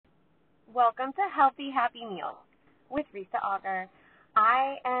Welcome to Healthy Happy Meals with Risa Auger.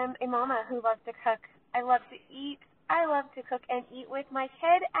 I am a mama who loves to cook. I love to eat. I love to cook and eat with my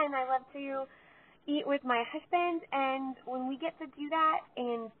kid, and I love to eat with my husband. And when we get to do that,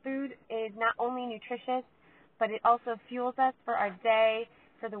 and food is not only nutritious, but it also fuels us for our day,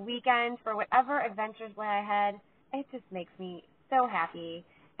 for the weekend, for whatever adventures lie ahead, it just makes me so happy.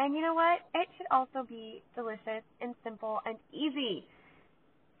 And you know what? It should also be delicious and simple and easy.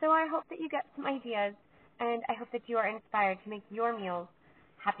 So I hope that you get some ideas, and I hope that you are inspired to make your meals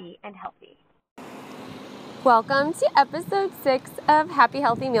happy and healthy. Welcome to episode 6 of Happy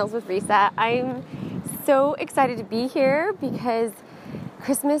Healthy Meals with Risa. I'm so excited to be here because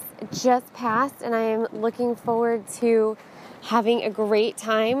Christmas just passed, and I am looking forward to having a great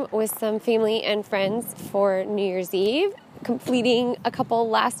time with some family and friends for New Year's Eve, completing a couple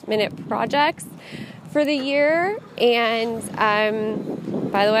last-minute projects for the year. And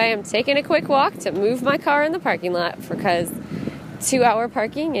by the way, I'm taking a quick walk to move my car in the parking lot because 2-hour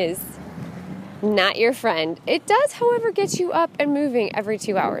parking is not your friend. It does, however, get you up and moving every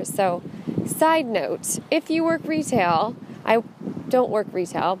 2 hours. So, side note, if you work retail, I don't work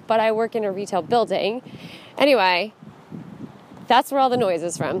retail, but I work in a retail building. Anyway, that's where all the noise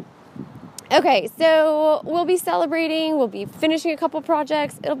is from. Okay, so we'll be celebrating, we'll be finishing a couple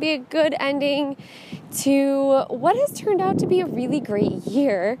projects. It'll be a good ending to what has turned out to be a really great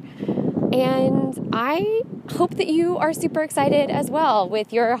year. And I hope that you are super excited as well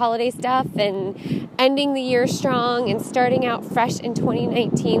with your holiday stuff and ending the year strong and starting out fresh in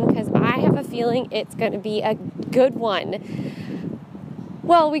 2019, because I have a feeling it's going to be a good one.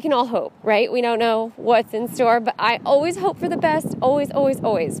 Well, we can all hope, right? We don't know what's in store, but I always hope for the best, always,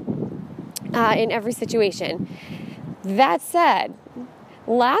 in every situation. That said,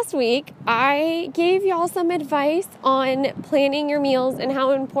 last week, I gave y'all some advice on planning your meals and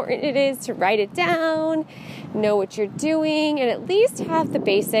how important it is to write it down, know what you're doing, and at least have the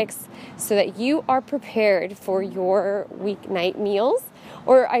basics so that you are prepared for your weeknight meals,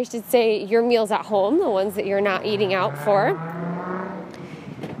 or I should say your meals at home, the ones that you're not eating out for.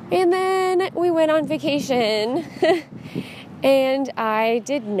 And then we went on vacation and I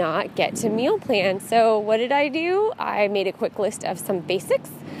did not get to meal plan. So what did I do? I made a quick list of some basics.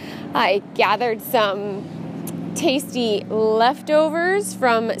 I gathered some tasty leftovers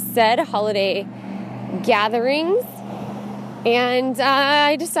from said holiday gatherings, and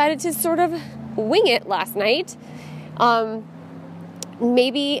I decided to sort of wing it last night.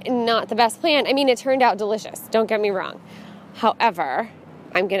 Maybe not the best plan. I mean, it turned out delicious. Don't get me wrong. However,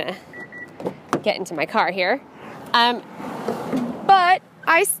 I'm gonna get into my car here. But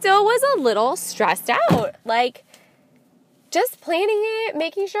I still was a little stressed out. Like, just planning it,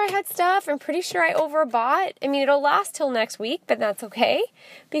 making sure I had stuff. I'm pretty sure I overbought. I mean, it'll last till next week, but that's okay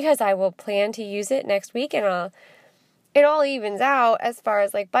because I will plan to use it next week, and it all evens out as far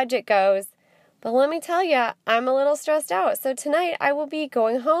as like budget goes. But let me tell you, I'm a little stressed out. So tonight I will be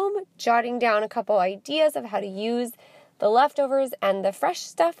going home, jotting down a couple ideas of how to use the leftovers and the fresh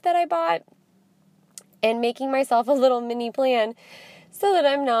stuff that I bought, and making myself a little mini plan so that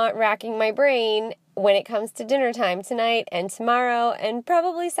I'm not racking my brain when it comes to dinner time tonight and tomorrow and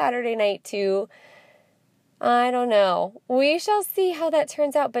probably Saturday night too. I don't know. We shall see how that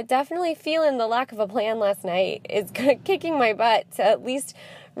turns out, but definitely feeling the lack of a plan last night is kicking my butt to at least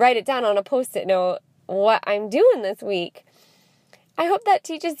write it down on a Post-it note what I'm doing this week. I hope that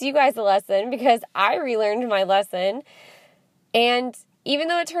teaches you guys a lesson because I relearned my lesson, and even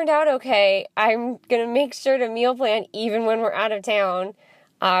though it turned out okay, I'm going to make sure to meal plan even when we're out of town,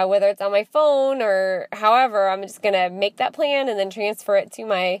 whether it's on my phone or however. I'm just going to make that plan and then transfer it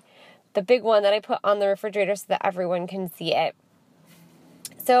to the big one that I put on the refrigerator so that everyone can see it.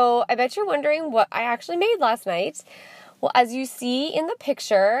 So I bet you're wondering what I actually made last night. Well, as you see in the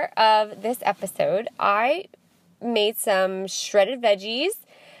picture of this episode, I made some shredded veggies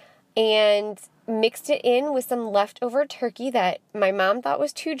and mixed it in with some leftover turkey that my mom thought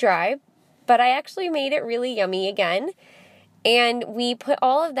was too dry, but I actually made it really yummy again. And we put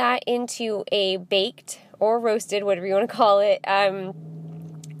all of that into a baked or roasted, whatever you want to call it,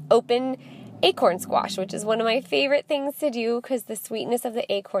 open acorn squash, which is one of my favorite things to do because the sweetness of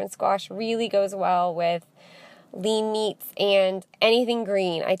the acorn squash really goes well with lean meats and anything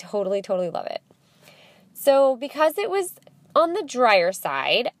green. I totally love it. So because it was on the drier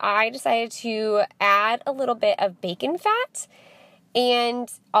side, I decided to add a little bit of bacon fat and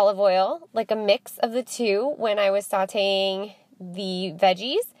olive oil, like a mix of the two when I was sauteing the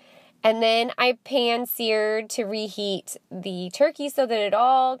veggies. And then I pan-seared to reheat the turkey so that it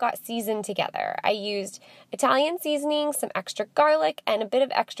all got seasoned together. I used Italian seasoning, some extra garlic, and a bit of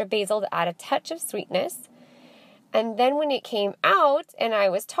extra basil to add a touch of sweetness. And then when it came out and I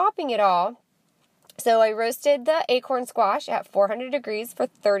was topping it all, so I roasted the acorn squash at 400 degrees for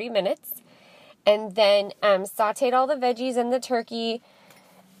 30 minutes. And then sauteed all the veggies and the turkey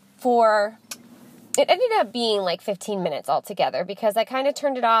for... It ended up being like 15 minutes altogether because I kind of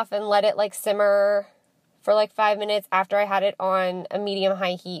turned it off and let it like simmer for like 5 minutes after I had it on a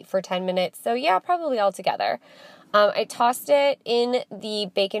medium-high heat for 10 minutes. So yeah, probably altogether. I tossed it in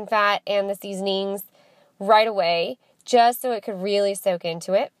the bacon fat and the seasonings right away just so it could really soak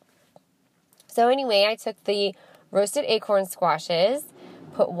into it. So anyway, I took the roasted acorn squashes,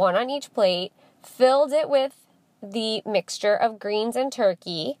 put one on each plate, filled it with the mixture of greens and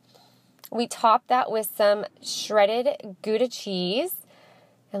turkey. We topped that with some shredded Gouda cheese.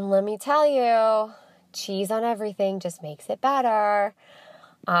 And let me tell you, cheese on everything just makes it better.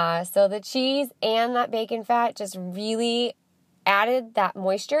 So the cheese and that bacon fat just really added that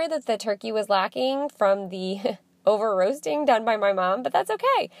moisture that the turkey was lacking from the over roasting done by my mom. But that's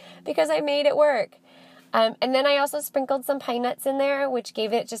okay because I made it work. And then I also sprinkled some pine nuts in there, which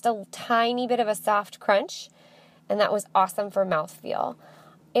gave it just a tiny bit of a soft crunch. And that was awesome for mouthfeel.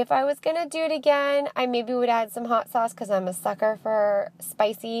 If I was going to do it again, I maybe would add some hot sauce because I'm a sucker for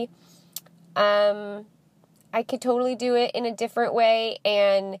spicy. I could totally do it in a different way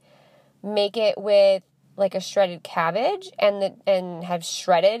and make it with like a shredded cabbage and have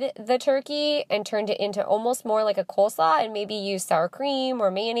shredded the turkey and turned it into almost more like a coleslaw and maybe use sour cream or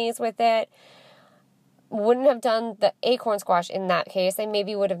mayonnaise with it. Wouldn't have done the acorn squash in that case. I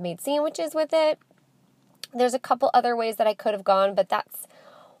maybe would have made sandwiches with it. There's a couple other ways that I could have gone, but that's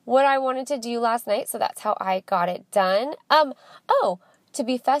what I wanted to do last night, so that's how I got it done. To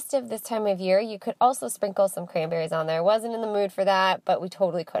be festive this time of year, you could also sprinkle some cranberries on there. Wasn't in the mood for that, but we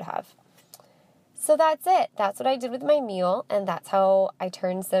totally could have. So that's it. That's what I did with my meal, and that's how I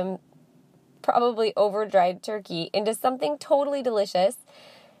turned some probably over-dried turkey into something totally delicious.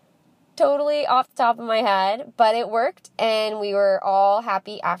 Totally off the top of my head, but it worked, and we were all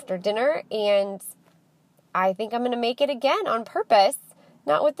happy after dinner, and I think I'm going to make it again on purpose.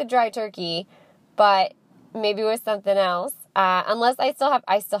 Not with the dry turkey, but maybe with something else. Unless I still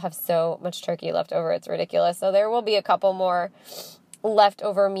have so much turkey left over. It's ridiculous. So there will be a couple more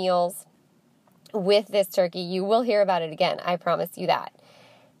leftover meals with this turkey. You will hear about it again. I promise you that.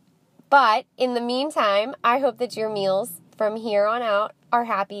 But in the meantime, I hope that your meals from here on out are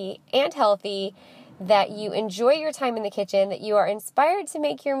happy and healthy, that you enjoy your time in the kitchen, that you are inspired to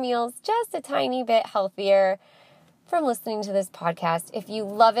make your meals just a tiny bit healthier from listening to this podcast. If you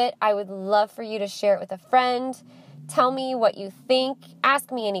love it, I would love for you to share it with a friend. Tell me what you think.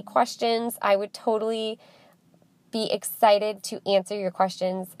 Ask me any questions. I would totally be excited to answer your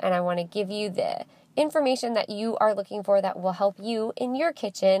questions, and I want to give you the information that you are looking for that will help you in your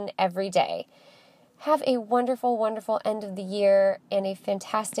kitchen every day. Have a wonderful, wonderful end of the year and a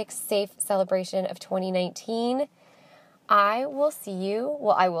fantastic, safe celebration of 2019. I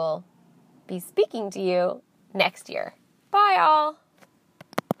will be speaking to you next year. Bye, all.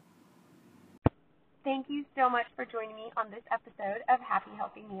 Thank you so much for joining me on this episode of Happy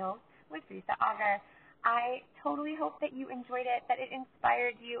Healthy Meals with Risa Auger. I totally hope that you enjoyed it, that it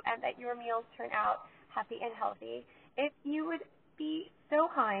inspired you, and that your meals turn out happy and healthy. If you would be so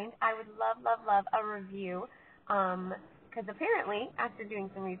kind, I would love a review, because apparently, after doing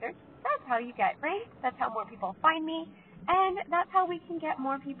some research, that's how you get ranked, that's how more people find me, and that's how we can get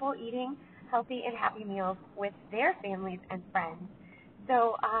more people eating healthy and happy meals with their families and friends.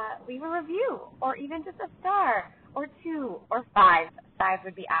 So leave a review, or even just a star, or 2, or 5. 5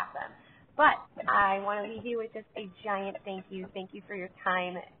 would be awesome. But I want to leave you with just a giant thank you. Thank you for your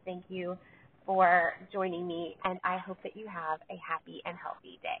time. Thank you for joining me, and I hope that you have a happy and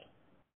healthy day.